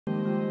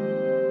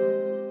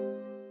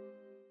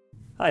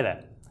Hi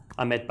there,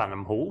 I'm Ed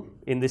Banham-Hall.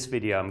 In this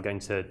video I'm going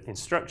to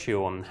instruct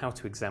you on how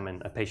to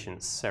examine a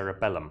patient's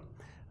cerebellum,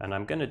 and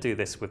I'm going to do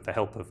this with the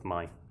help of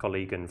my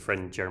colleague and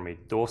friend Jeremy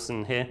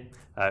Dawson here,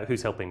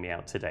 who's helping me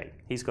out today.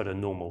 He's got a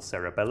normal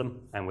cerebellum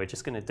and we're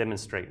just going to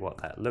demonstrate what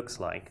that looks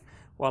like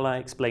while I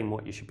explain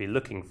what you should be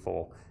looking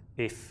for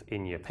if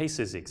in your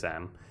PACES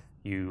exam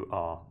you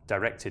are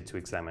directed to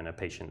examine a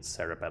patient's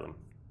cerebellum.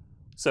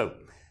 So,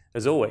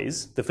 as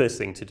always, the first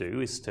thing to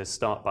do is to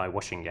start by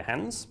washing your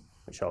hands,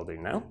 which I'll do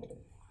now.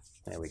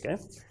 There we go.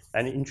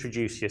 And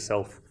introduce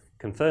yourself,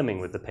 confirming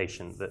with the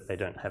patient that they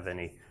don't have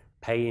any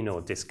pain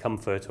or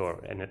discomfort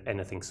or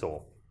anything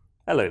sore.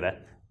 Hello there,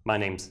 my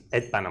name's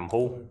Ed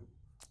Banham-Hall.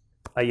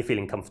 Are you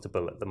feeling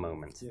comfortable at the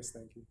moment? Yes,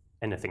 thank you.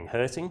 Anything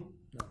hurting?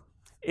 No.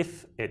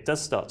 If it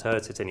does start to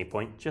hurt at any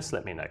point, just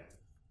let me know.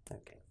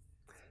 Okay.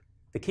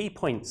 The key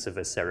points of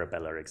a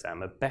cerebellar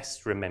exam are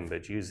best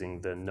remembered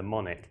using the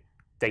mnemonic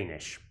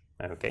Danish.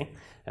 Okay,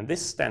 and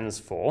this stands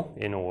for,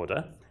 in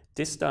order,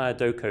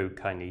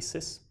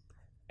 dysdiadochokinesis,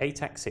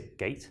 ataxic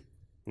gait,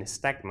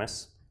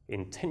 nystagmus,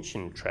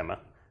 intention tremor,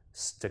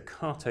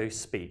 staccato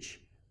speech,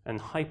 and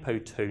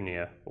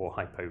hypotonia or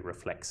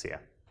hyporeflexia.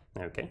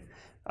 Okay,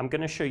 I'm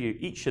going to show you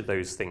each of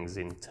those things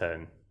in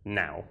turn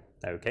now.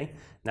 Okay,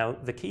 now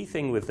the key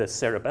thing with the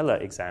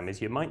cerebellar exam is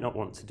you might not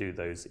want to do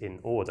those in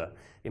order.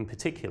 In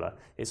particular,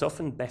 it's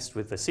often best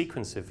with the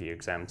sequence of the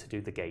exam to do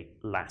the gait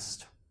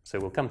last. So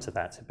we'll come to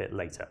that a bit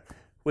later.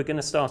 We're going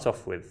to start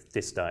off with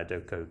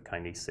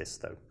dysdiadochokinesis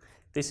though.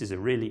 This is a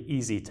really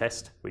easy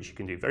test which you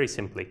can do very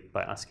simply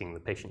by asking the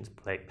patient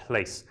to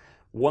place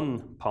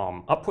one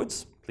palm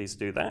upwards. Please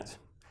do that.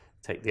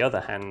 Take the other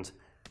hand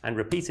and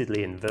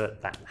repeatedly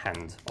invert that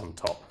hand on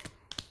top.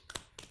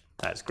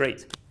 That's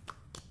great.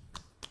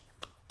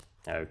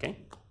 Okay.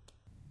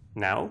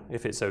 Now,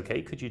 if it's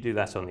okay, could you do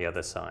that on the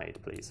other side,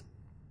 please?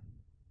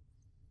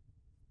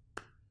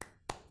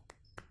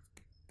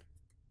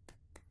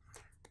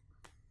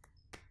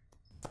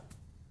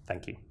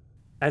 Thank you.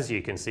 As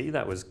you can see,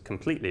 that was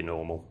completely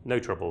normal, no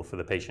trouble for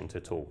the patient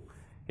at all.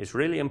 It's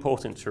really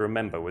important to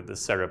remember with the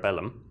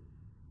cerebellum,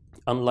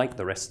 unlike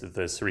the rest of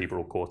the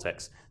cerebral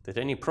cortex, that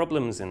any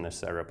problems in the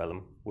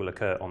cerebellum will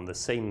occur on the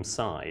same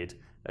side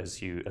as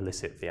you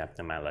elicit the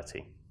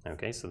abnormality.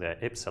 Okay, so they're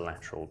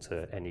ipsilateral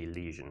to any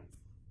lesion.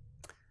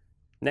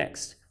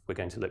 Next, we're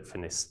going to look for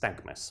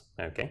nystagmus.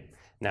 Okay,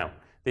 now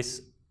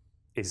this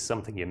is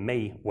something you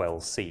may well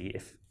see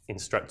if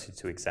instructed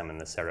to examine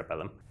the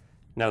cerebellum.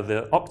 Now,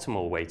 the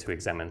optimal way to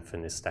examine for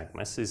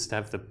nystagmus is to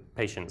have the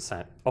patient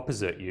sat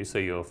opposite you, so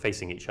you're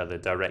facing each other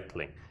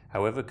directly.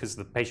 However, because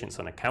the patient's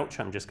on a couch,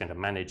 I'm just going to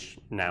manage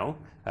now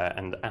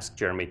and ask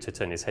Jeremy to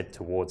turn his head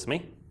towards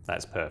me.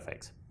 That's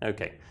perfect.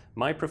 Okay,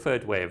 my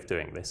preferred way of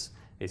doing this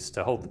is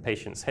to hold the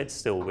patient's head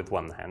still with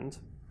one hand.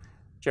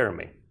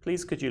 Jeremy,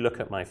 please could you look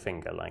at my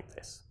finger like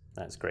this?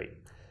 That's great.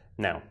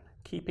 Now,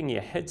 keeping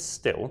your head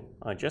still,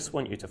 I just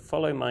want you to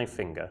follow my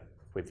finger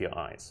with your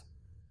eyes.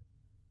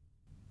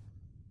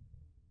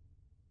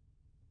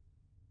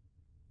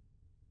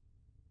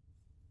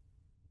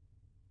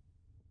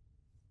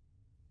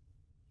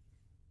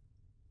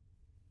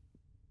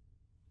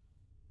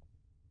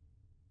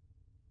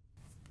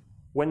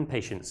 When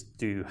patients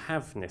do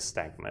have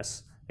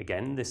nystagmus,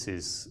 again, this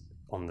is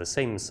on the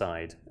same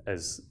side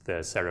as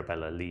the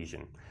cerebellar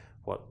lesion.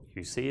 What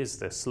you see is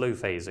the slow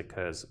phase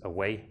occurs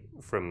away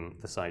from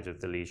the side of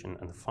the lesion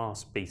and the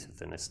fast beat of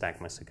the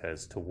nystagmus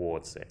occurs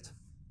towards it.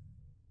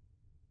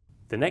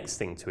 The next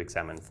thing to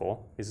examine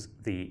for is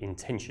the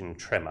intention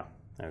tremor.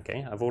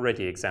 Okay, I've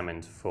already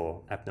examined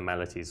for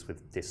abnormalities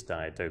with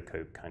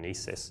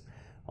dysdiadochokinesis.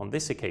 On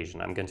this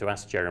occasion, I'm going to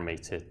ask Jeremy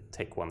to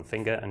take one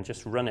finger and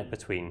just run it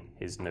between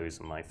his nose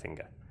and my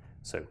finger.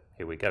 So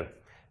here we go.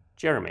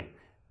 Jeremy,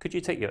 could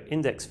you take your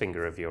index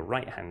finger of your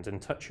right hand and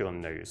touch your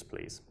nose,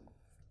 please?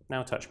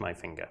 Now touch my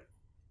finger.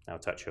 Now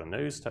touch your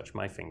nose, touch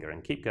my finger,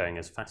 and keep going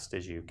as fast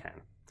as you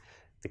can.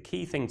 The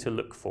key thing to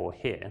look for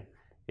here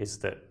is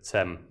that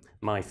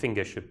my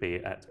finger should be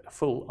at a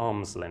full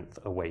arm's length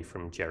away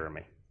from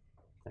Jeremy.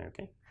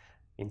 Okay.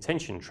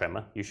 Intention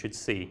tremor, you should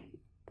see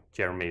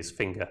Jeremy's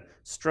finger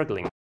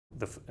struggling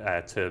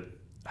to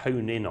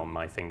hone in on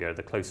my finger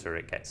the closer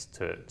it gets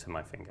to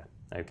my finger.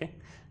 Okay.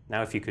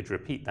 Now if you could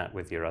repeat that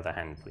with your other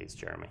hand, please,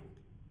 Jeremy.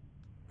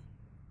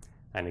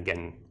 And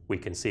again, we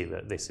can see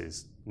that this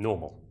is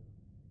normal.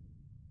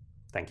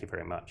 Thank you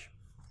very much.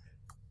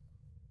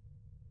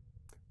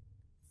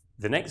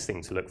 The next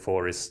thing to look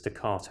for is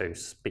staccato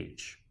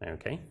speech.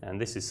 Okay.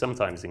 And this is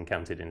sometimes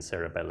encountered in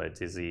cerebellar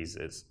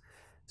diseases.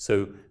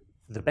 So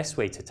the best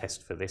way to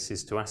test for this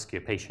is to ask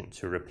your patient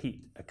to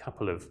repeat a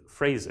couple of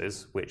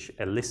phrases which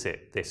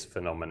elicit this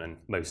phenomenon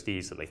most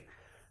easily.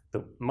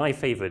 My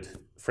favoured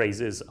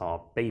phrases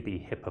are baby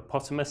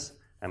hippopotamus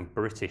and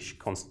British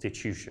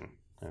Constitution.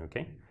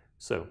 Okay,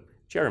 so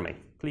Jeremy,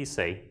 please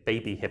say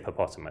baby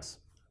hippopotamus.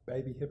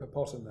 Baby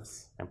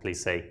hippopotamus. And please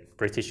say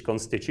British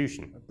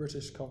Constitution. A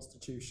British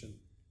Constitution.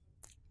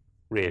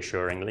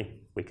 Reassuringly,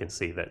 we can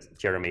see that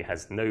Jeremy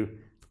has no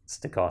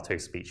staccato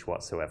speech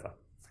whatsoever.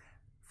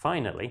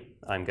 Finally,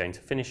 I'm going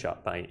to finish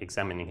up by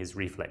examining his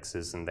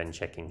reflexes and then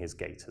checking his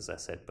gait, as I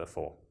said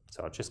before.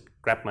 So I'll just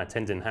grab my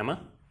tendon hammer.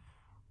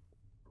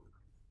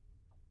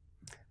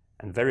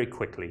 And very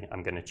quickly,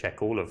 I'm going to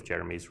check all of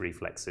Jeremy's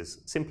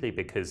reflexes, simply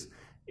because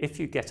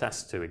if you get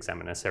asked to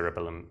examine a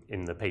cerebellum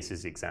in the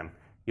PACES exam,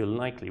 you'll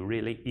likely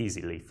really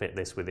easily fit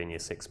this within your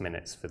 6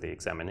 minutes for the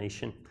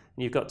examination,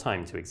 and you've got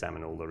time to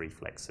examine all the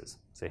reflexes.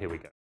 So here we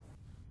go.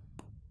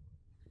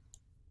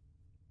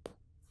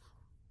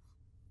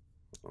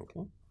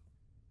 Okay.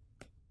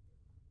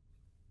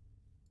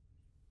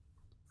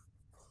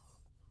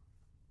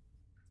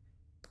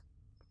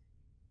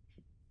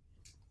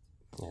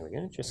 There we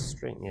go, just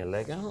straighten your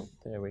leg out.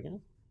 There we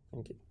go,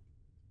 thank you.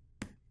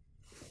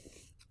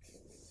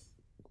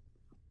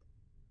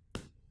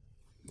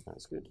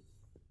 That's good.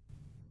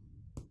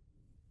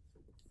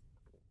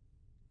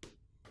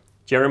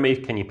 Jeremy,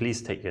 can you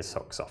please take your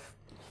socks off?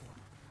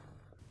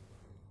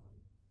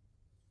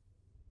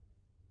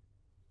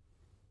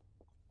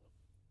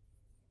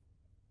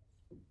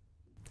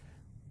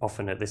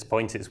 Often at this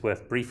point, it's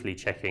worth briefly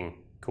checking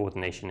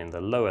coordination in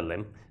the lower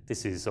limb.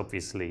 This is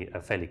obviously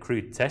a fairly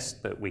crude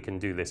test, but we can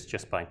do this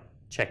just by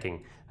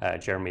checking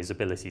Jeremy's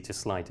ability to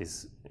slide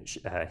his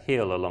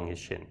heel along his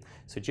shin.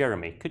 So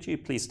Jeremy, could you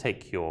please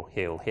take your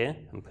heel here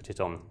and put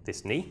it on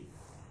this knee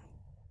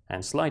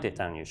and slide it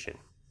down your shin?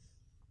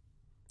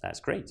 That's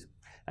great.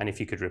 And if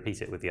you could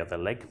repeat it with the other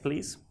leg,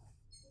 please.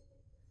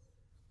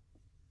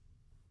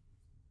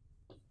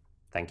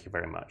 Thank you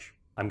very much.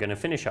 I'm going to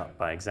finish up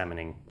by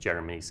examining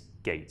Jeremy's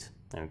gait.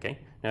 Okay.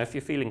 Now, if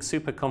you're feeling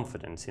super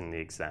confident in the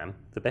exam,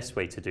 the best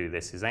way to do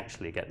this is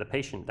actually get the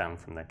patient down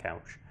from their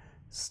couch,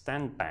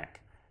 stand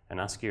back, and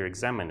ask your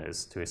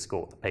examiners to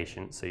escort the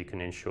patient so you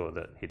can ensure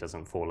that he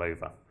doesn't fall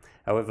over.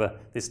 However,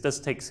 this does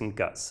take some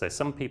guts, so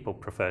some people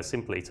prefer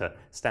simply to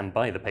stand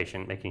by the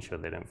patient, making sure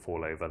they don't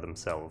fall over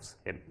themselves.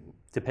 It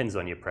depends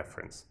on your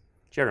preference.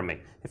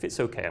 Jeremy, if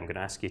it's okay, I'm going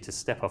to ask you to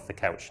step off the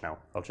couch now.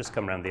 I'll just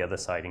come around the other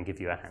side and give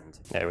you a hand.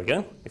 There we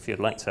go. If you'd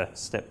like to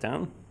step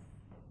down.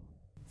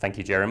 Thank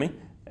you, Jeremy.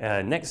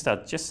 Next,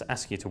 I'll just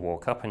ask you to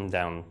walk up and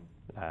down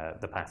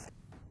the path.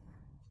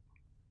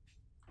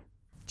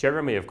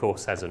 Jeremy, of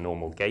course, has a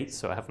normal gait,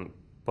 so I haven't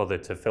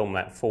bothered to film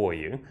that for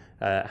you.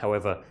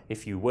 However,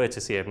 if you were to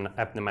see an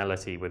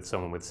abnormality with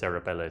someone with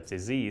cerebellar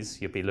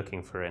disease, you'd be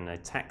looking for an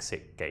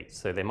ataxic gait.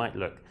 So they might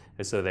look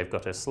as though they've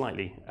got a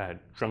slightly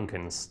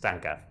drunken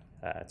stagger,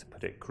 to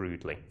put it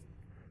crudely.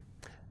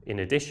 In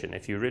addition,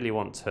 if you really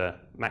want to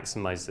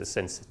maximize the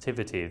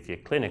sensitivity of your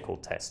clinical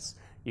tests,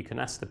 you can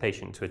ask the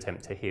patient to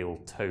attempt a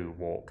heel-toe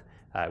walk,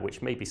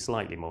 which may be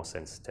slightly more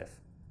sensitive.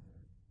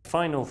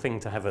 Final thing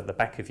to have at the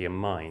back of your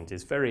mind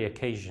is very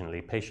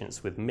occasionally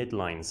patients with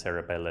midline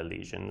cerebellar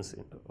lesions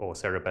or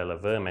cerebellar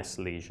vermis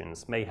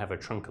lesions may have a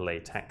truncal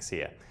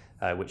ataxia,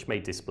 which may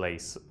display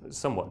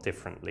somewhat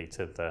differently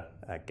to the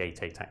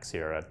gait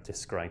ataxia I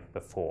described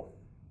before.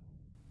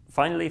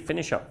 Finally,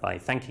 finish up by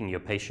thanking your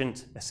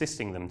patient,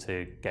 assisting them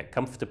to get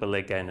comfortable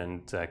again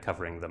and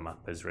covering them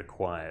up as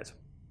required.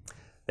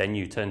 Then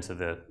you turn to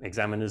the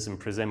examiners and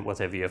present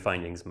whatever your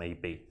findings may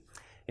be.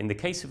 In the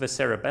case of a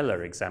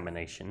cerebellar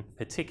examination,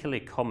 particularly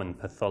common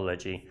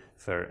pathology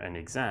for an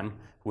exam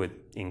would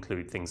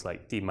include things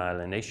like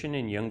demyelination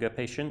in younger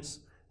patients,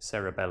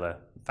 cerebellar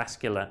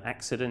vascular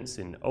accidents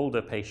in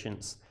older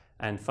patients,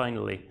 and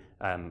finally,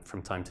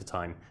 from time to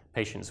time,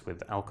 patients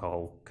with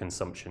alcohol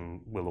consumption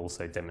will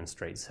also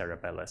demonstrate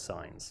cerebellar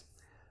signs.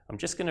 I'm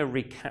just going to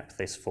recap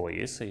this for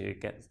you so you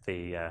get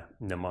the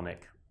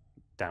mnemonic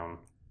down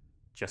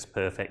just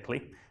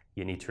perfectly.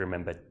 You need to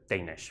remember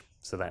Danish.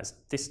 So that's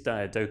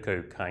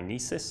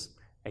dysdiadochokinesis,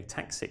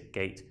 ataxic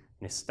gait,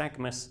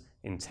 nystagmus,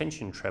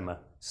 intention tremor,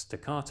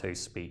 staccato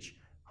speech,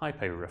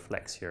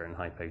 hyporeflexia and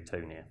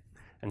hypotonia.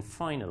 And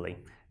finally,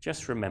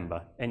 just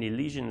remember, any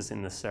lesions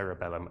in the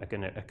cerebellum are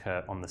going to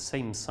occur on the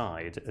same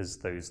side as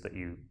those that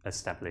you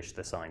establish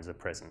the signs are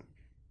present.